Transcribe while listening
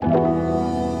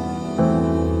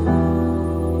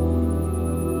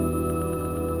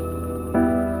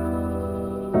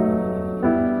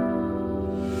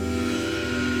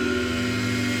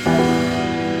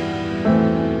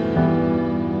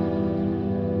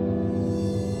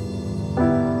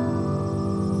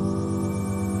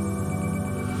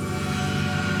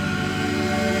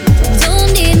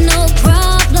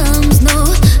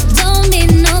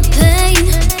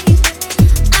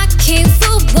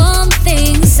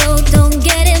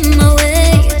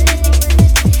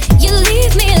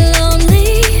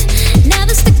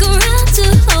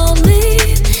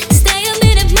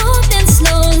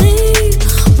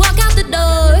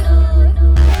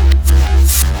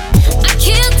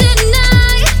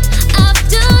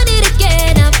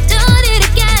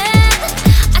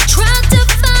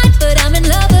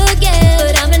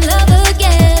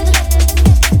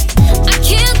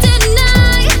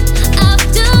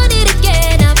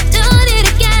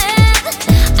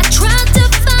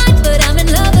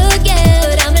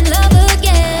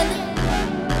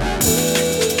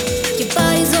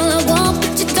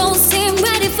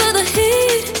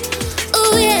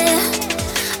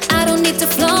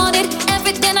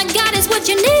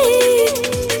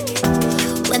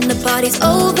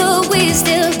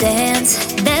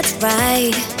that's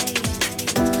right.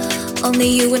 Only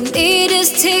you and me,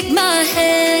 just take my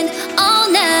hand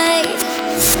all night.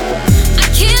 I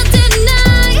can't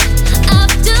deny,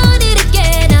 I've done it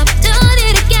again, I've done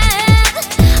it again.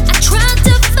 I tried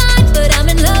to fight, but I'm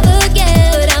in love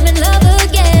again, but I'm in love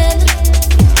again.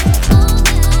 All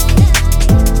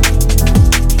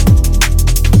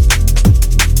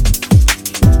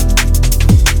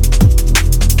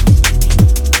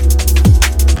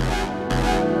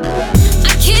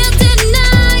I can't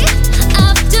deny,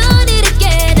 I've done it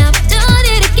again, I've done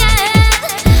it again.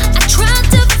 I tried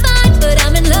to fight, but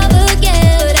I'm in love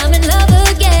again, but I'm in love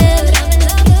again, but I'm in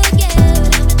love again,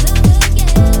 but I'm in love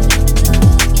again.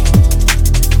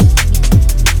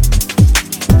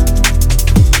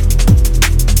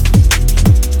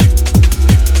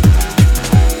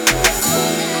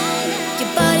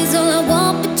 Your body's all I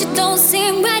want, but you don't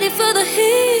seem ready for the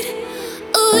heat.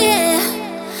 Oh yeah,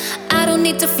 I don't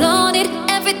need to flaunt it.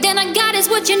 Everything I got is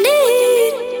what you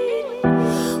need.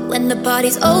 When the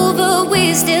party's over,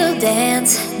 we still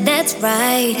dance. That's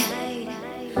right.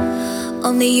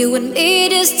 Only you and me,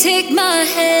 just take my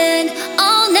hand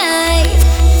all night.